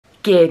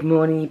Good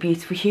morning, you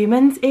beautiful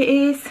humans. It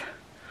is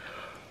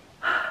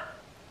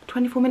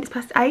 24 minutes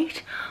past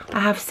 8. I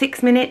have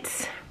 6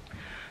 minutes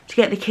to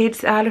get the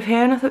kids out of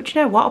here, and I thought,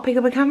 you know what, I'll pick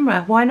up a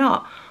camera. Why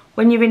not?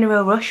 When you're in a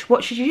real rush,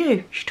 what should you do?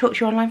 You should talk to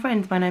your online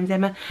friends. My name's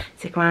Emma.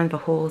 Stick around for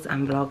hauls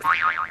and vlogs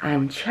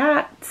and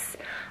chats.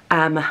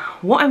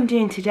 What I'm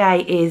doing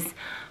today is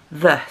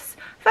this.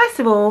 First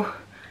of all,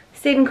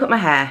 Stephen cut my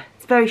hair.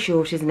 It's very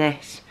short, isn't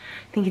it?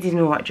 I think he did an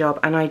alright job,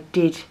 and I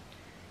did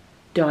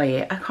dye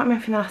it. I can't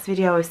remember from the last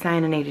video I was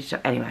saying I needed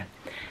to, anyway,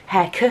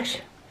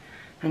 haircut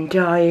and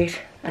dyed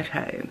at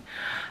home.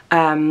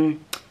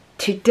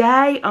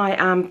 Today I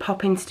am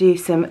popping to do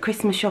some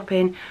Christmas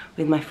shopping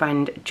with my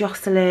friend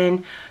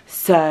Jocelyn.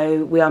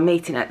 So we are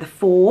meeting at the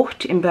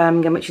Fort in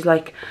Birmingham, which is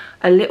like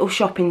a little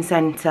shopping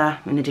centre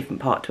in a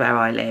different part to where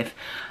I live,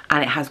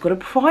 and it has got a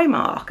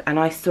Primark. And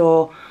I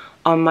saw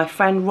on my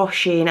friend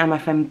Roisin and my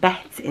friend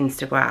Beth's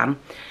Instagram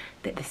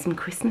that there's some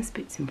Christmas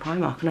bits in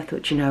Primark, and I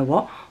thought, you know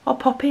what, I'll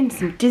pop in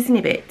some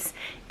Disney bits.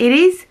 It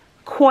is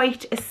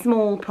quite a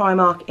small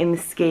Primark in the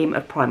scheme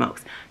of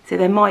Primarks, so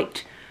there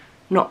might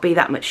not be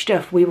that much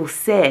stuff, we will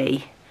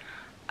see,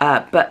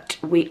 but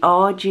we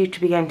are due to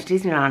be going to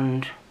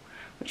Disneyland,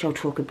 which I'll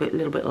talk a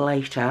little bit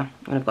later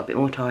when I've got a bit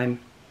more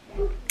time.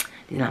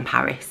 Disneyland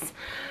Paris.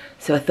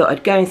 So I thought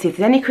I'd go and see if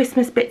there's any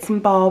Christmas bits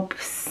and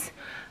bobs,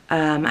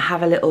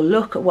 have a little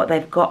look at what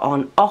they've got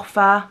on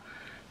offer.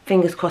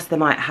 Fingers crossed they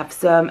might have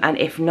some, and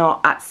if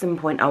not, at some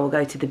point I will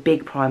go to the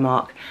big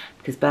Primark,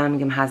 because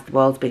Birmingham has the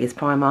world's biggest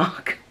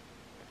Primark.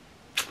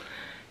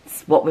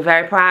 It's what we're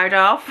very proud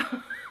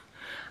of.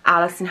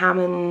 Alison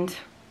Hammond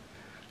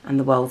and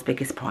the world's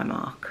biggest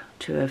Primark,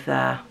 two of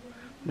their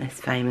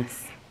most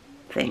famous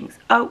things.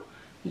 Oh,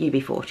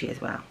 UB40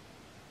 as well,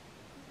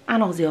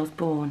 and Ozzy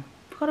Osbourne.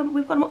 We've got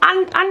them all,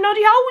 and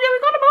Noddy Holder,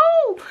 we've got them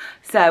all.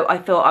 So I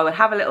thought I would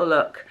have a little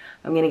look.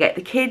 I'm going to get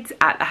the kids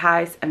at the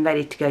house and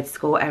ready to go to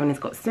school. Erin has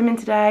got swimming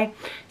today,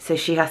 so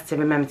she has to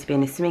remember to be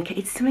in the swimming kit.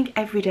 It's swimming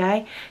every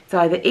day. It's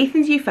either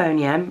Ethan's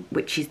euphonium,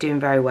 which she's doing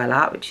very well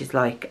at, which is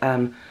like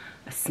a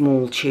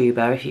small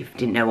tuba, if you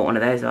didn't know what one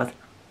of those was.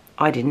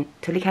 I didn't,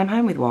 till he came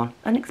home with one,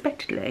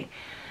 unexpectedly.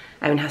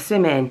 Erin has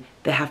swimming.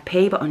 They have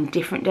PE, but on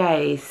different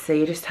days, so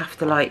you just have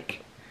to,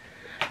 like...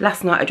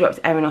 Last night I dropped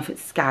Erin off at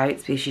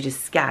Scouts, because she does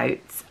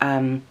Scouts.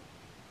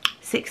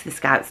 6 of the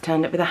Scouts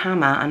turned up with a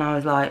hammer, and I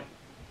was like...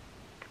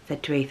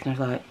 said to Ethan, I was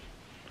like,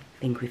 I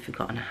think we've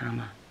forgotten a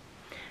hammer.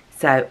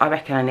 So I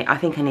reckon I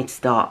think I need to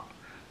start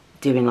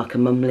doing like a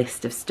mum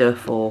list of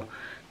stuff, or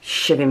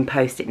shoving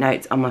post-it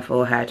notes on my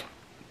forehead.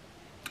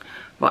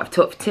 Right, I've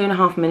talked for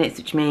 2.5 minutes,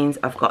 which means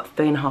I've got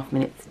 3.5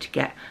 minutes to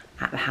get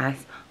at the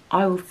house.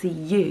 I will see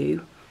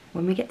you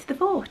when we get to the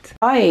Fort.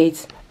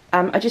 Right,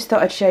 I just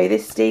thought I'd show you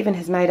this. Stephen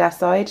has made our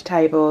side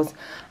tables,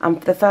 and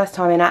for the first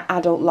time in our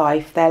adult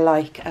life, they're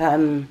like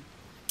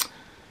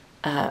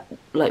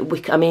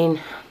wick. I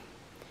mean.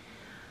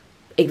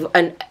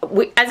 And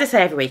as I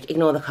say every week,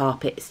 ignore the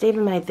carpet.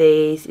 Stephen made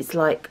these. It's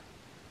like,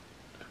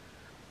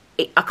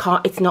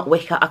 it's not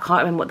wicker. I can't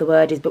remember what the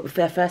word is, but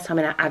for the first time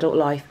in our adult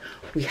life,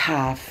 we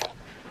have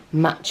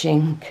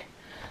matching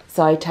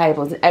side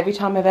tables. And every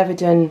time I've ever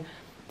done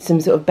some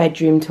sort of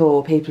bedroom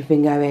tour, people have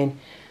been going,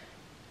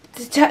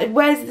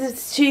 where's the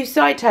 2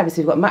 side tables?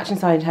 So we've got matching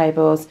side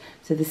tables.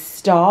 So the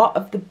start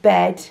of the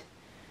bed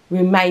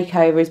room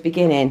makeover is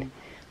beginning.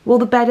 Will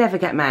the bed ever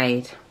get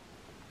made?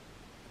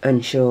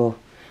 Unsure.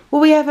 Will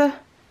we ever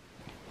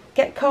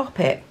get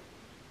carpet?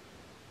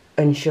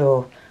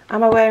 Unsure.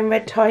 Am I wearing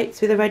red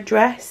tights with a red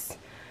dress?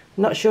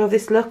 Not sure of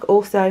this look.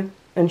 Also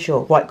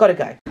unsure. Right, gotta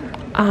go.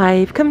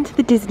 I've come to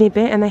the Disney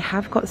bit, and they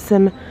have got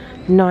some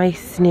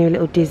nice new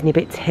little Disney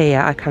bits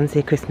here. I can see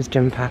a Christmas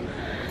jumper.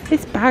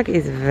 This bag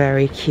is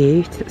very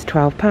cute. It's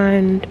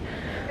 £12.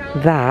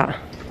 That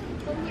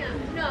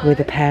with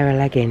a pair of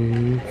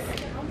leggings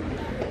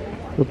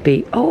would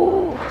be,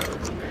 oh,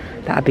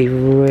 that'd be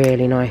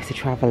really nice to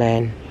travel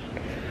in.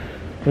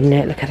 Wouldn't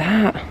it? Look at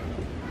that.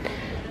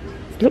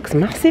 It looks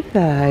massive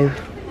though.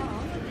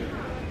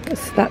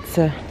 That's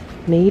a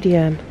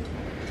medium.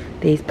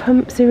 These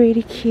pumps are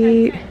really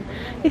cute.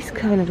 It's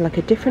kind of like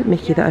a different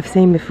Mickey that I've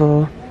seen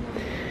before.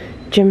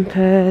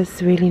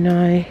 Jumpers, really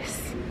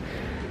nice.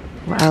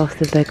 What else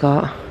have they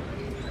got?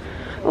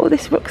 Oh,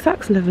 this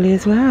rucksack's lovely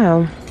as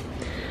well.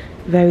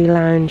 Very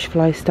lounge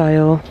fly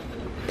style.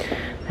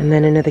 And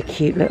then another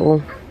cute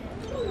little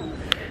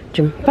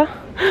jumper.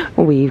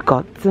 We've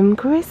got some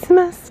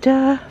Christmas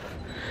stuff.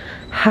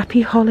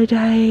 Happy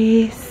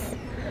holidays.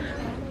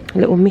 A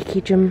little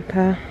Mickey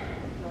jumper.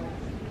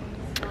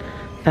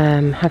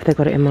 Have they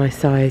got it in my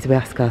size? We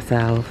ask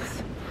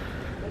ourselves.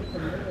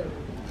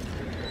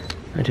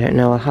 I don't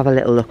know. I'll have a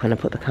little look when I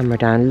put the camera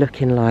down.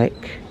 Looking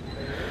like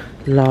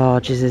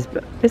large. Is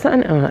that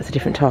an, oh, that's a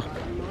different top.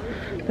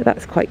 But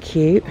that's quite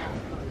cute.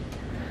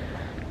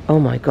 Oh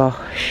my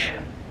gosh.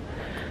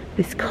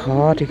 This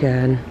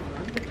cardigan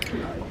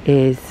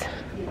is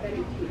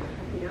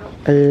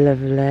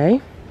lovely.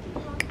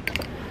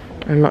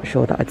 I'm not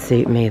sure that would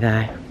suit me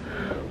though.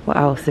 What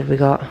else have we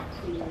got?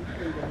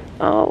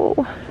 Oh,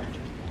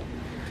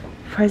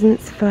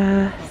 presents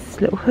first.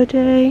 nice little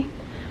hoodie.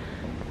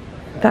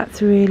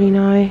 That's really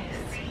nice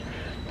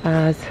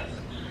as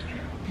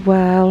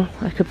well.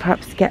 I could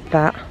perhaps get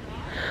that.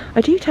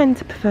 I do tend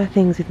to prefer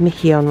things with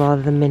Mickey on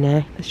rather than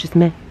Minnie. That's just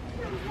me.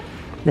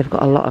 They've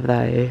got a lot of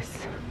those.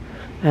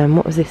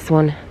 What was this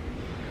one?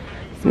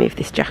 Let's move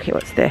this jacket.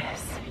 What's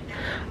this?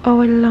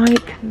 Oh, I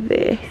like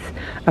this.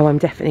 Oh, I'm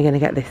definitely going to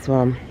get this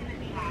one.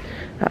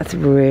 That's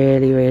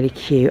really, really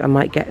cute. I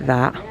might get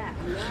that.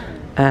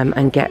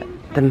 And get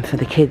them for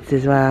the kids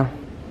as well.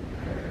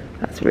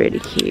 That's really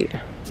cute.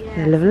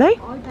 They're lovely.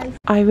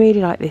 I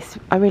really like this.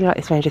 I really like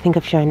this range. I think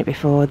I've shown it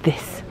before.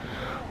 This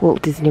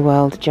Walt Disney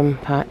World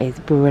jumper is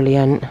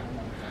brilliant.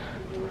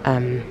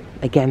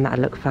 Again, that'd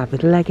look fab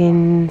with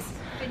leggings.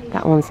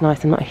 That one's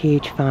nice. I'm not a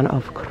huge fan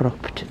of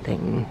cropped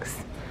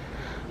things.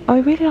 Oh, I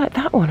really like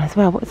that one as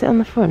well. What's it on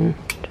the front?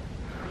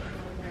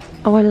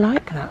 Oh, I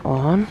like that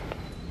one.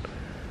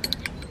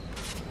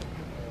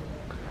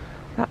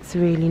 That's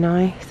really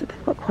nice.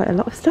 They've got quite a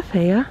lot of stuff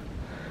here.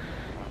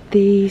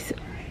 These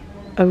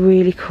are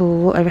really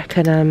cool. I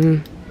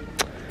reckon,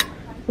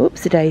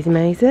 oops, a daisy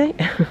Maisie.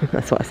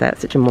 That's what I say.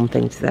 That's such a mum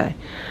thing to say.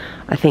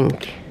 I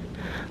think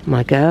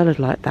my girl would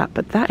like that,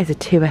 but that is a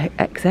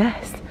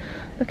 2XS.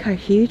 Look how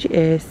huge it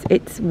is.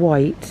 It's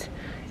white.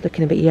 It's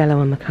looking a bit yellow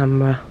on the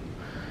camera.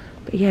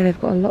 But yeah, they've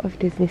got a lot of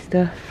Disney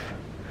stuff.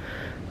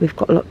 We've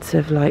got lots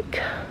of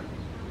like,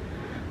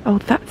 oh,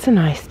 that's a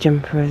nice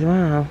jumper as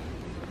well.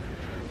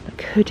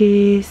 Like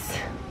hoodies.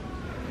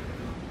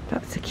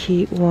 That's a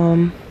cute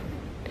one.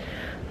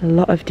 A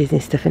lot of Disney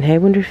stuff in here. I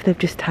wonder if they've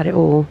just had it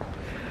all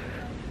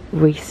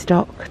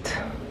restocked.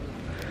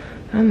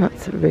 And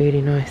that's a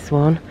really nice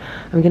one.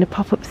 I'm going to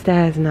pop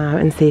upstairs now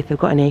and see if they've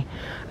got any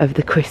of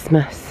the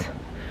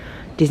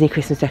Disney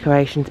Christmas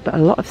decorations, but a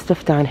lot of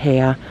stuff down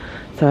here.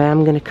 So I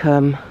am going to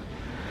come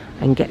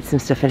and get some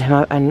stuff in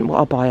here, and what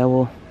I'll buy I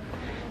will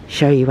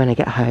show you when I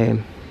get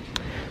home.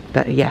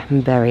 But yeah,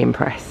 I'm very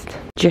impressed.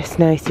 Just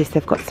noticed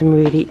they've got some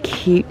really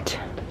cute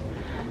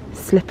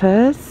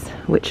slippers,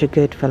 which are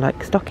good for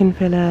like stocking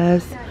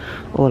fillers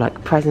or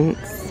like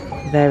presents.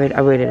 I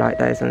really like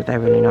those ones. They're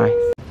really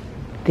nice.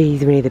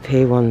 These Winnie the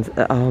Pooh ones,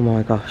 oh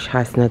my gosh,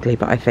 how snuggly.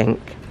 But I think,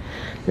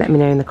 let me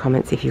know in the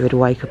comments if you would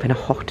wake up in a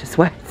hot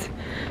sweat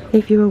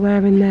if you were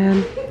wearing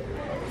them.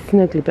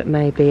 Snuggly, but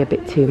maybe a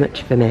bit too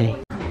much for me.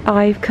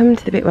 I've come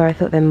to the bit where I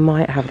thought they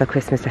might have the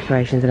Christmas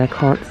decorations, and I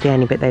can't see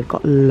any, but they've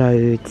got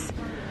loads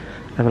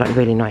of like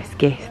really nice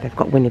gifts. They've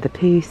got Winnie the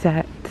Pooh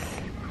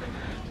sets.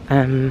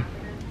 Oh,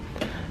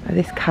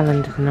 this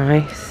calendar's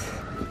nice.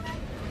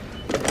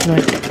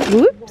 Nice.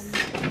 Whoops.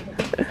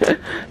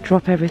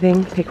 Drop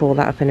everything. Pick all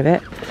that up in a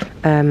bit.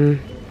 That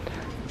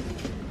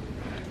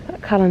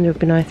calendar would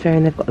be nice there,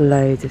 and they've got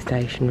loads of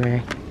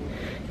stationery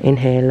in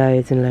here.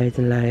 Loads and loads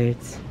and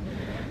loads.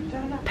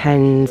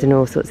 Pens and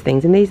all sorts of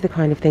things. And these are the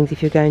kind of things,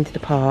 if you're going to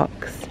the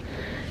parks,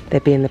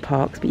 they'd be in the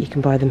parks, but you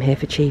can buy them here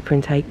for cheaper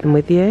and take them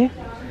with you.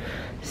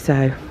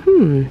 So,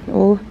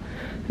 all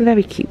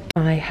very cute.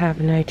 I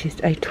have noticed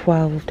a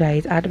 12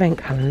 days advent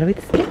calendar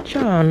with Stitch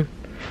on.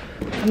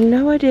 I have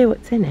no idea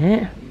what's in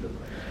it.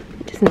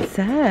 It doesn't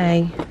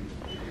say.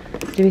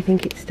 Do we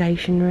think it's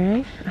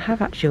stationery? I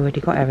have actually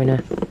already got her in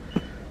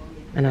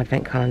an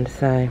advent calendar,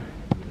 so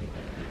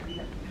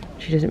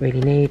she doesn't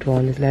really need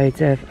one. There's loads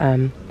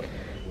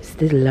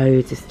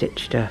of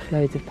Stitch stuff,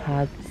 loads of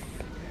pads,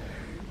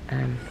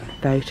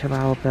 photo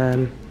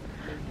album,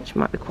 which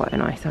might be quite a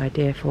nice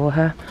idea for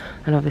her.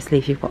 And obviously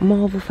if you've got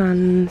Marvel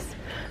fans,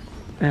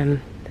 they've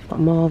got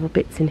Marvel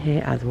bits in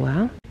here as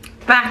well.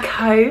 Back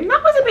home,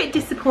 that was a bit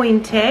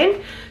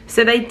disappointing.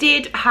 So they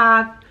did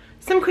have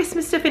some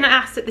Christmas stuff in. I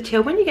asked at the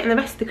till, when are you getting the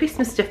rest of the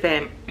Christmas stuff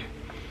in?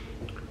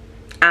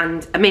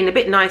 And I mean, a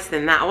bit nicer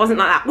than that. I wasn't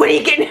like that, when are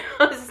you getting?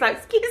 I was just like,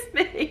 excuse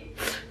me.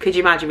 Could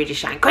you imagine me just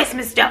shouting,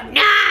 Christmas stuff,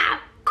 no!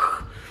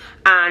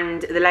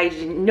 And the lady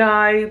didn't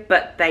know,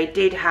 but they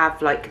did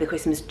have like the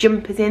Christmas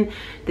jumpers in,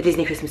 the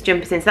Disney Christmas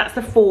jumpers in. So that's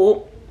the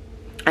 4.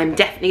 I'm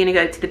definitely going to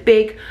go to the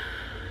big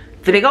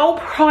old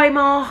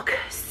Primark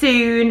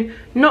soon.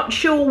 Not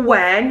sure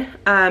when.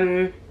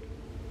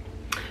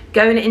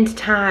 Going into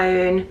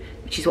town,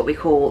 which is what we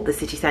call the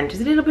city centre, is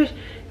it's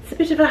a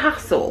bit of a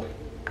hassle.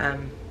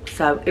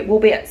 So it will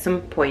be at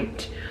some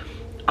point.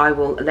 I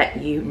will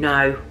let you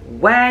know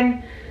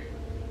when.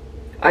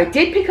 I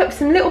did pick up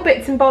some little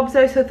bits and bobs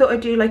though, so I thought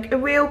I'd do like a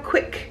real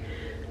quick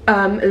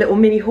little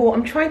mini haul.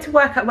 I'm trying to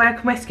work out where I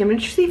can rescue. I'm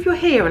going to see if you're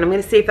here, and I'm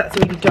going to see if that's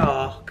really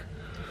dark.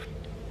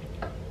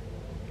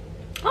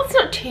 That's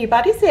not too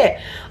bad, is it?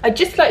 I'd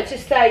just like to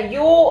say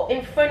you're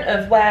in front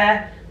of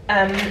where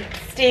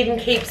Stephen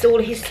keeps all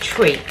his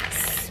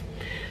treats.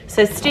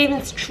 So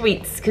Stephen's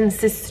treats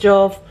consist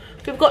of,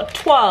 we've got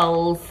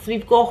twirls,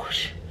 we've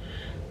got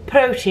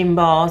protein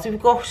bars,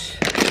 we've got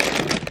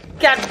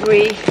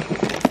Cadbury,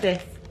 what's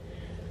this?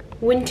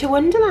 Winter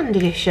Wonderland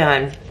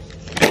edition.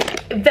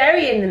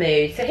 Very in the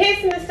mood. So here's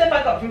some of the stuff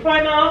I got from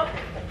Primark.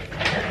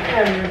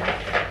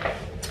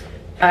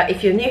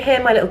 If you're new here,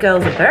 my little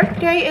girl's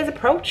birthday is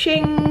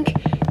approaching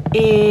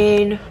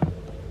in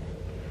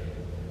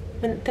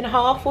month and a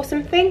half or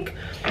something.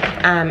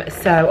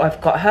 So I've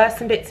got her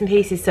some bits and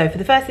pieces. So for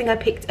the first thing I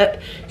picked up,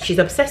 she's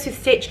obsessed with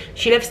Stitch.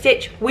 She loves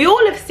Stitch. We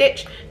all love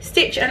Stitch.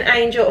 Stitch and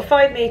Angel,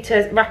 5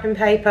 meters wrapping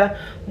paper,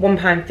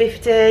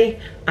 £1.50.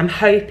 I'm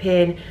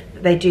hoping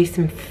that they do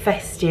some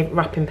festive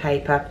wrapping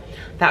paper.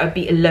 That would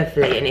be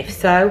lovely, and if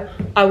so,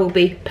 I will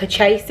be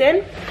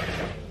purchasing.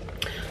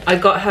 I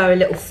got her a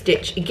little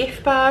Stitch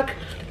gift bag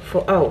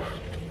for, oh,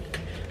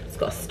 it's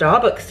got a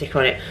Starbucks sticker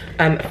on it,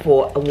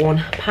 for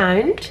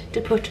 £1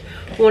 to put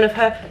one of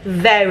her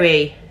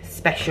very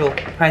special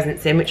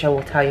presents in, which I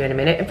will tell you in a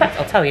minute. In fact,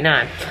 I'll tell you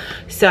now.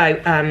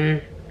 So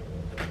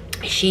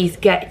she's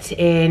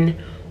getting,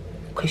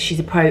 because she's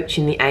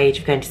approaching the age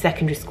of going to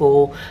secondary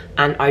school,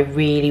 and I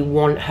really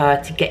want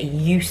her to get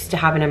used to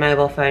having a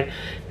mobile phone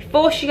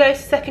before she goes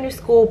to secondary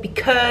school,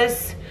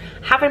 because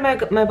having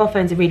a mobile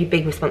phone is a really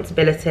big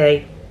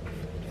responsibility.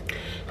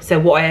 So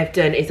what I have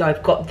done is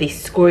I've got the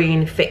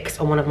screen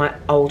fixed on one of my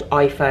old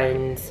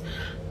iPhones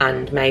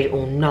and made it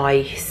all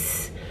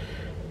nice.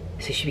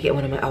 So she'll be getting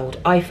one of my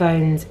old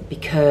iPhones,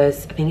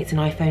 because I think it's an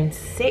iPhone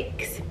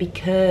 6,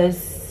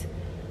 because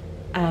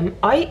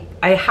I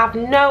have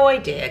no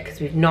idea, because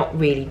we've not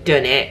really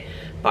done it,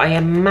 but I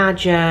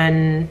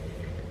imagine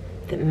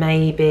that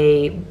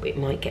maybe it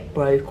might get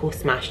broke or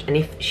smashed, and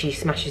if she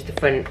smashes the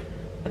front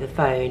of the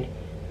phone,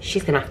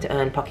 she's gonna have to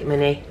earn pocket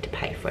money to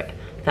pay for it.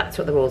 That's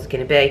what the rules are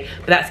gonna be,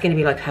 but that's gonna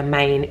be like her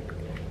main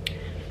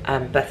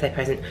birthday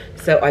present.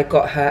 So I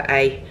got her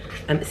a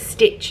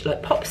Stitch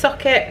like pop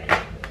socket.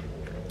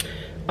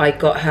 I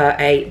got her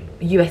a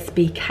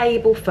USB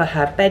cable for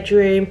her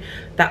bedroom.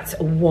 That's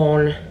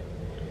 1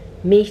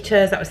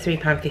 meters, that was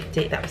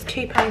 £3.50, that was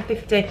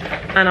 £2.50.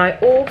 And I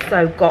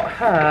also got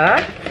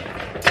her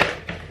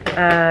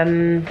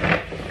and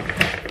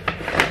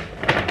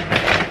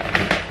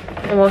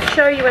I'll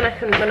show you when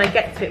I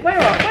get to it. Where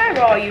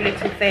are you,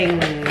 little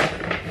thing?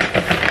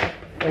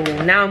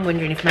 Oh, now I'm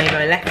wondering if maybe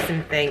I left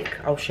something.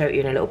 I'll show you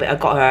in a little bit. I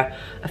got her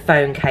a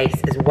phone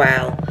case as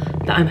well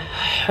that I'm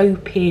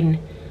hoping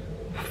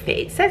will fit.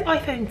 It says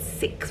iPhone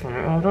 6 on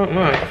it. I don't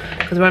know,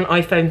 because we're on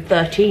iPhone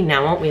 13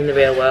 now, aren't we, in the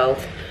real world?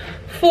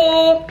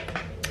 For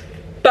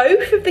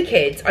both of the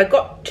kids, I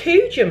got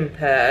 2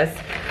 jumpers,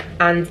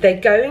 and they're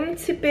going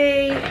to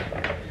be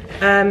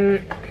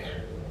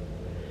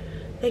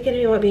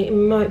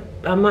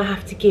I might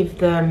have to give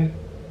them,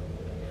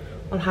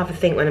 I'll have a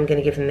think when I'm going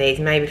to give them these.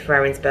 Maybe for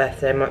Aaron's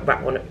birthday I might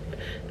wrap one up.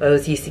 I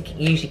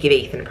usually give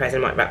Ethan a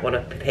present, I might wrap one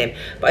up with him,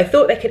 but I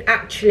thought they could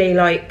actually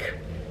like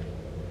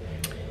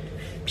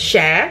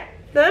share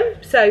them.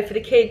 So for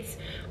the kids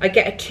I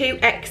get a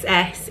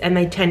 2XS and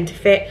they tend to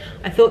fit.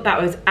 I thought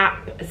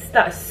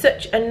that's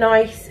such a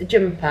nice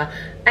jumper.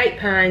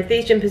 £8.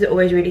 These jumpers are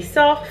always really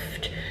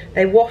soft,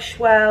 they wash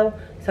well,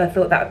 so I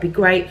thought that would be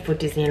great for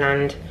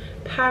Disneyland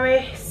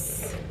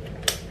Paris.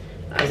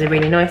 That was a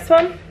really nice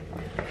one.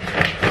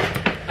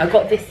 I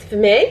got this for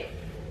me.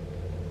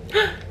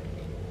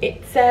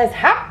 It says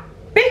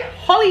Happy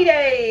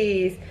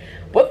Holidays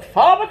with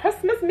Father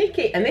Christmas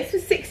Mickey, and this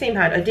was £16.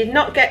 I did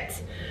not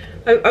get,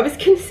 I was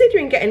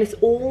considering getting us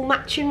all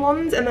matching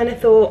ones, and then I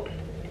thought,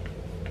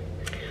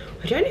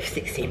 I don't know if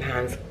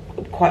 £16 is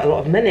quite a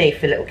lot of money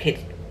for little kids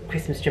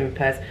Christmas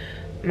jumpers.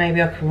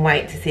 Maybe I can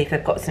wait to see if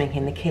they've got something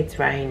in the kids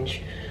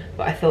range,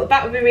 but I thought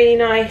that would be really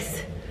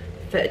nice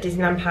for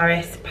Disneyland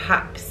Paris.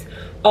 Perhaps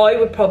I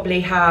would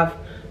probably have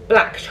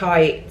black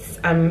tights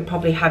and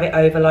probably have it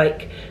over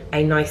like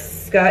a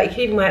nice skirt. You can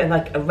even wear it with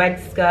like a red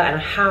skirt, and I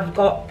have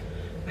got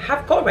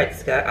a red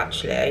skirt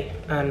actually,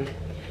 I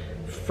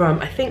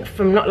think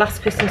from not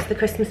last Christmas, the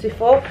Christmas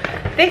before.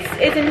 This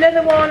is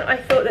another one I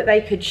thought that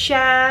they could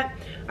share.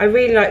 I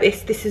really like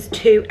this. This is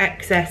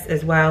 2XS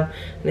as well,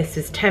 and this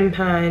is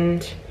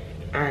 £10,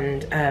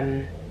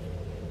 and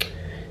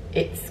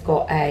it's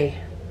got a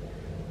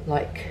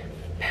like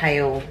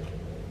pale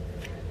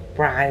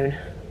brown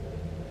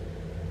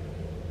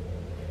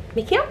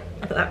Mickey on.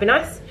 I thought that'd be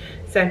nice.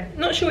 So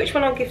not sure which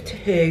one I'll give to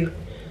who,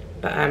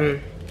 but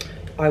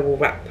I will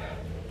wrap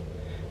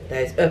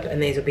those up,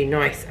 and these will be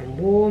nice and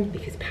warm,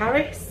 because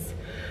Paris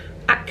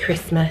at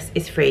Christmas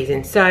is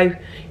freezing. So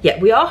yeah,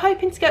 we are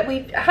hoping to get,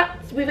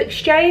 we've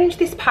exchanged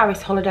this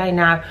Paris holiday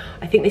now.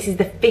 I think this is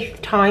the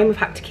 5th time we've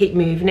had to keep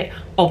moving it,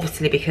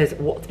 obviously because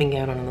of what's been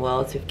going on in the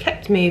world, so we've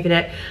kept moving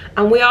it,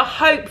 and we are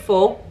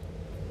hopeful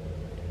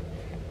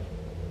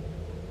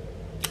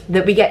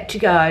that we get to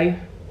go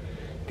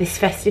this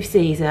festive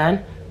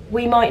season.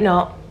 We might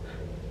not,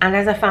 and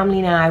as a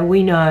family now,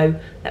 we know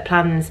that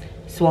plans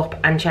swap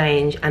and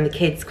change, and the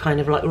kids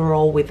kind of like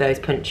roll with those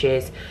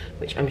punches,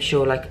 which I'm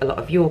sure like a lot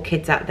of your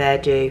kids out there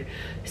do.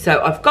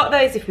 So I've got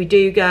those if we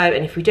do go,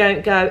 and if we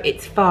don't go,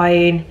 it's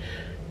fine.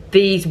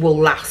 These will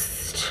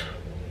last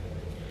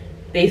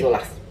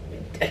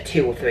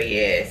 2 or 3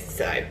 years,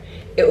 so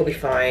it will be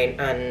fine.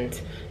 And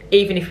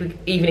even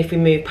if we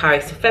move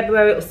Paris to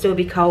February, it will still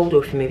be cold,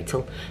 or if we move it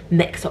till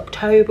next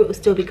October, it will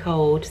still be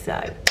cold.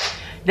 So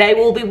they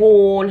will be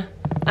worn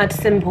at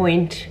some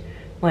point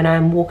when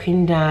I'm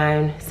walking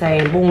down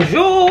saying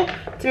bonjour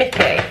to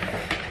Mickey.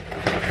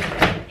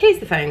 Here's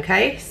the phone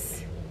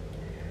case.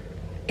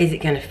 is it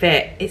going to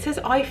fit? It says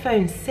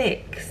iPhone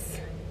 6.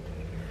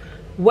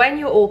 When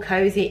you're all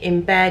cozy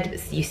in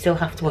bed, you still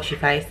have to wash your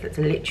face. That's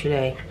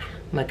literally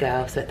my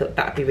girl. So I thought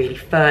that'd be really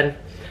fun.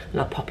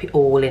 And I'll pop it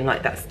all in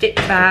like that stitch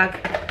bag.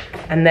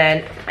 And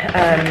then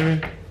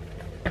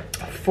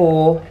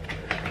for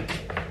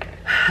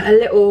a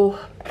little,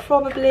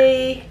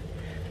 probably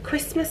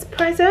Christmas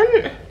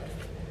present,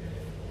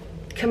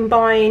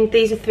 combined,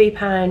 these are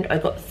 £3. I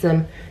got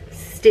some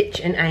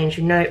Stitch and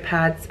Angel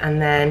notepads, and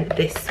then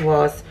this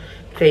was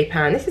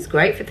 £3. This is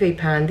great for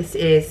 £3. This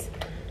is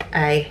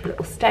a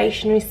little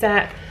stationery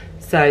set,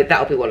 so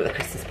that'll be one of the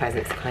Christmas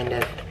presents kind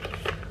of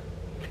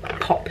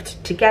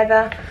popped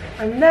together.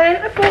 And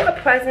then I bought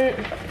a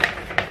present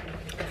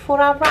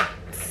for our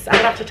rats,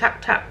 our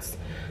rat-a-tat-tats.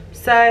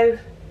 So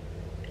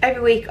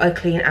every week I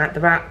clean out the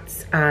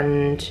rats,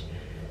 and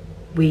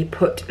we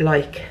put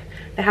like,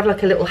 they have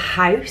like a little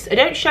house. I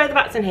don't show the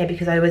rats in here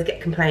because I always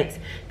get complaints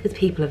because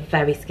people are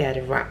very scared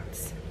of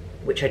rats,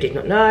 which I did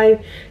not know.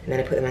 And then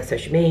I put them on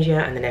social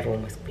media, and then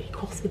everyone was really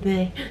cross with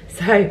me.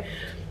 So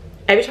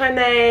every time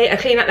I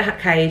clean out the hat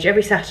cage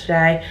every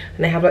Saturday,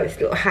 and they have like this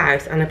little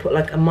house, and I put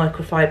like a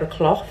microfiber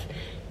cloth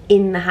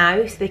in the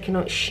house. They can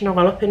like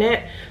snuggle up in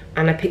it,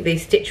 and I pick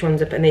these Stitch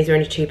ones up, and these are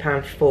only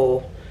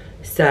 £2.4.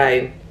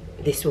 So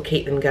this will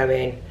keep them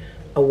going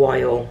a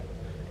while,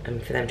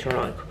 and for them to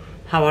like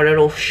have a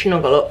little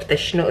snuggle up. They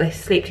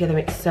sleep together.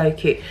 It's so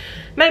cute.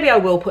 Maybe I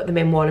will put them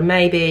in one, and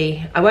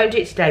maybe I won't do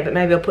it today, but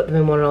maybe I'll put them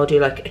in one, and I'll do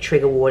like a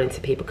trigger warning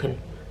so people can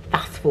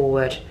fast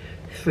forward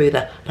through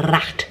the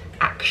rat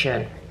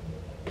action.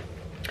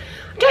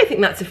 I don't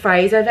think that's a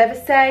phrase I've ever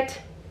said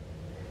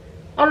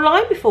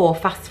online before,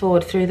 fast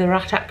forward through the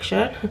rat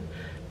action.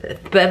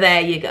 But there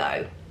you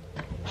go.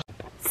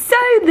 So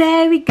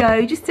there we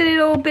go, just a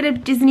little bit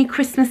of Disney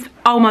Christmas.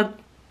 Oh my,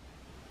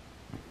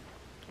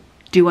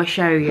 do I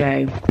show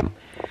you?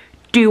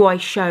 Do I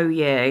show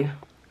you?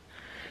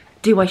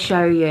 Do I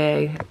show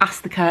you?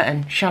 Ask the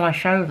curtain, shall I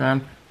show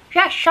them?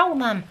 Yeah, show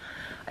them.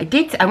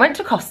 I went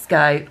to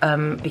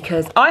Costco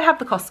because I have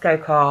the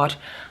Costco card.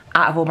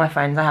 Out of all my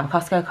friends, I have a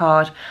Costco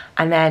card,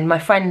 and then my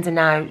friends are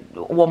now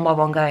one by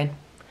one going,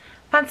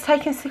 fancy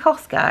taking us to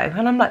Costco?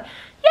 And I'm like,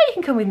 yeah, you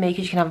can come with me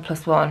because you can have a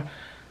 +1.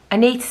 I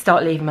need to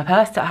start leaving my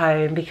purse at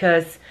home,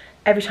 because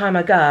every time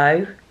I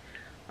go,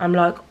 I'm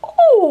like,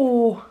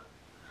 oh,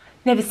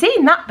 never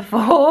seen that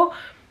before.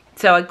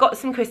 So I got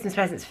some Christmas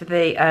presents for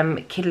the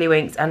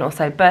Kiddlywinks, and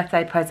also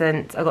birthday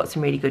presents. I got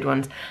some really good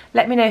ones.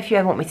 Let me know if you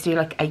ever want me to do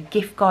like a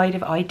gift guide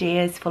of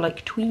ideas for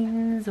like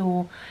tweens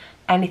or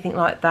anything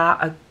like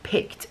that. I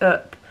picked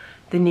up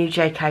the new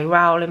J.K.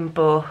 Rowling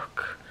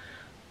book,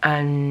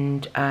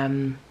 and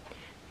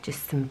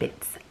just some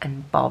bits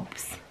and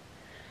bobs.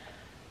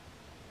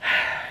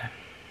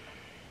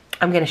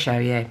 I'm going to show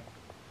you.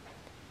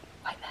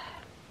 Right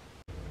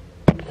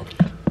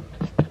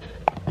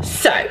there.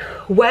 So,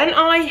 when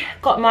I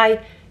got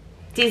my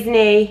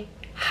Disney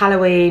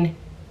Halloween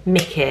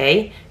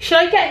Mickey, should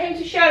I get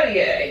him to show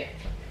you?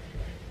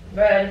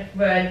 Run,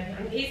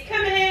 run. He's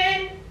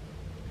coming.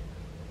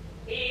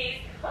 He's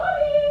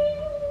coming.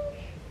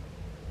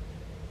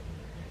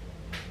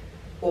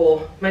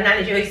 Or my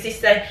nanny used to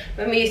say,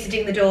 when we used to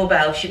ding the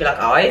doorbell, she'd be like,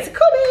 oh, it's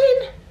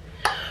coming.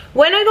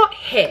 When I got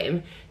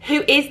him,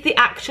 who is the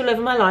actual love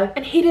of my life,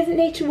 and he doesn't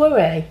need to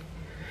worry,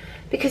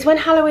 because when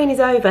Halloween is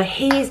over,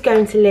 he is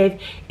going to live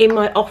in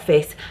my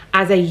office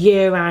as a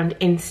year-round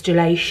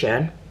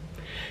installation,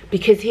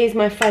 because he's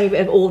my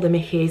favourite of all the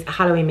Mickeys.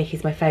 Halloween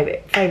Mickey's my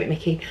favourite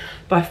Mickey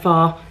by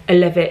far. I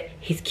love it.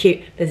 He's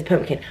cute. There's a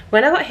pumpkin.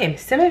 When I got him,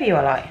 some of you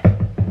are like,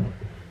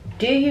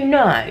 do you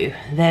know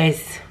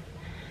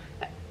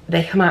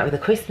they come out with a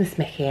Christmas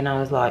Mickey? And I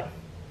was like,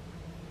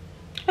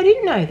 I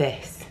didn't know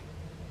this.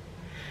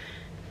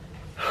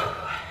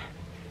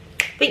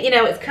 Think you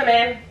know what's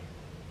coming.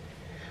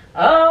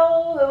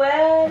 Oh, the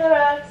weather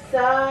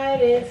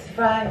outside is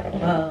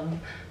frightful,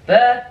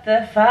 but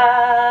the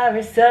fire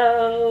is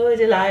so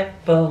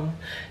delightful.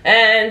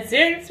 And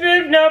since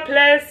we've no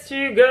place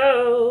to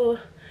go,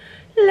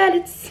 let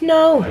it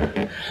snow,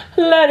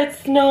 let it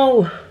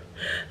snow,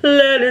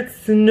 let it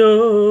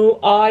snow.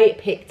 I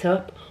picked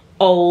up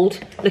old,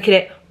 look at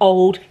it,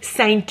 old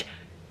Saint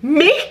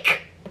Mick.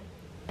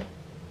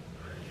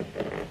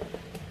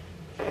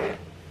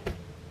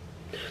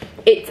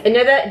 It's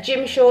another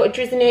Jim Short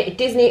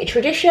Disney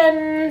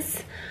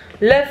Traditions.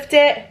 Loved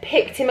it,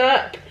 picked him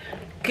up.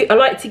 I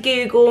like to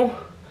Google.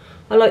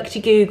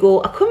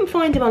 I couldn't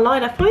find him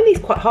online. I find these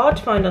quite hard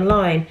to find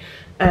online.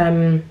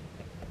 But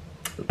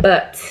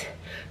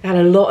they had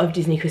a lot of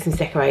Disney Christmas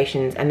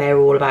decorations, and they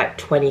were all about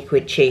 20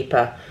 quid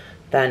cheaper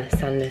than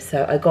standard.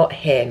 So I got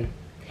him.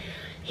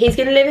 He's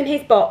going to live in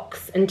his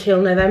box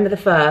until November the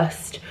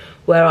 1st,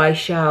 where I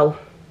shall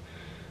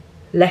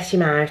let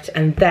him out,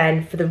 and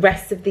then for the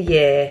rest of the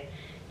year,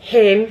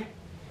 him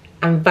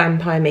and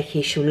Vampire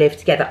Mickey shall live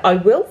together. I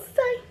will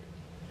say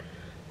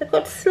they've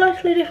got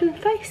slightly different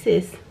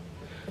faces.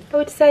 I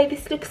would say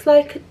this looks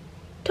like a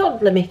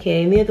toddler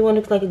Mickey, and the other one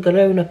looks like a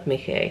grown-up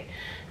Mickey.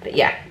 But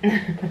yeah,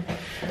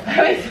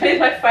 I was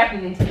with my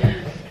friend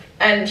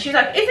And she was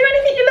like, is there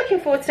anything you're looking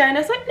for today? And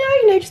I was like, no,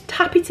 you know, just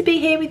happy to be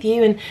here with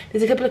you. And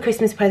there's a couple of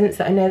Christmas presents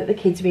that I know that the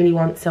kids really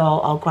want, so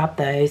I'll grab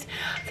those.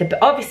 So,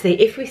 but obviously,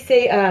 if we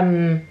see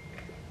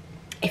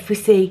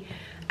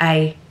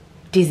a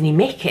Disney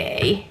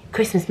Mickey,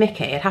 Christmas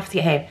Mickey, I'd have to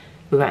get him.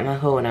 We were right in the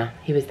corner.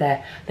 He was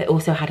there. They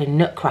also had a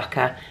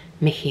Nutcracker,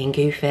 Mickey and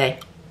Goofy.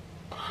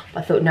 But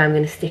I thought, no, I'm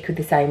going to stick with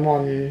the same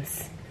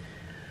ones.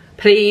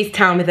 Please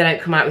tell me they don't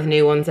come out with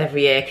new ones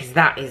every year, because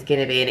that is going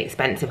to be an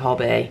expensive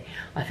hobby.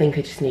 I think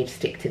I just need to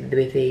stick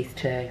with these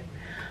two.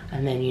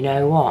 And then you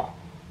know what?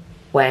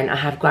 When I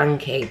have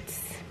grandkids,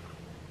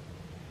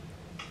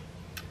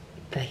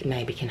 they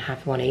maybe can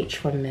have one each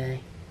from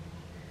me.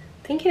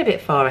 Thinking a bit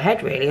far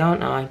ahead really,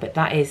 aren't I? But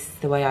that is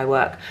the way I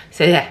work.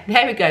 So yeah,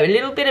 there we go. A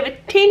little bit of a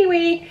teeny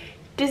weeny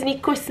Disney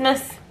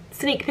Christmas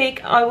sneak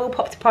peek. I will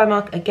pop to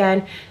Primark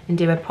again and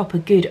do a proper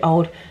good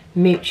old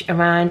mooch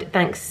around.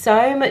 Thanks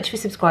so much for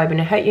subscribing.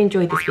 I hope you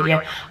enjoyed this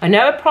video. I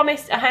know I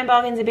promised a Home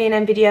Bargains and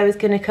B&M video is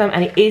going to come,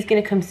 and it is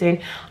going to come soon.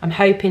 I'm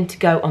hoping to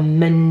go on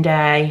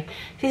Monday.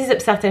 This is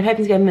up Saturday. I'm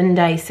hoping to go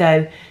Monday,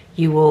 so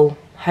you will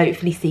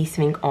hopefully see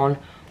something on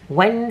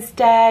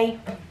Wednesday.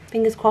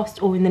 Fingers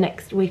crossed, or in the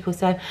next week or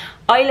so.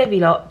 I love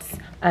you lots.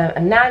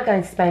 I'm now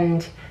going to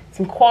spend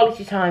some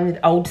quality time with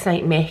old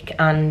Saint Mick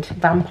and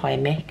Vampire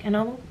Mick, and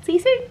I will see you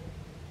soon.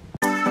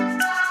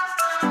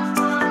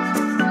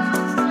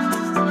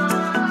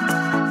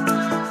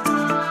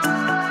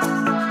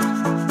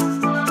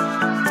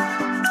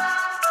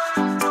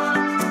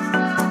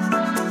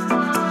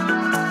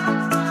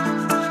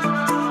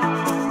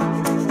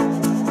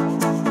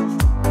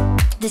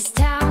 This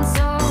time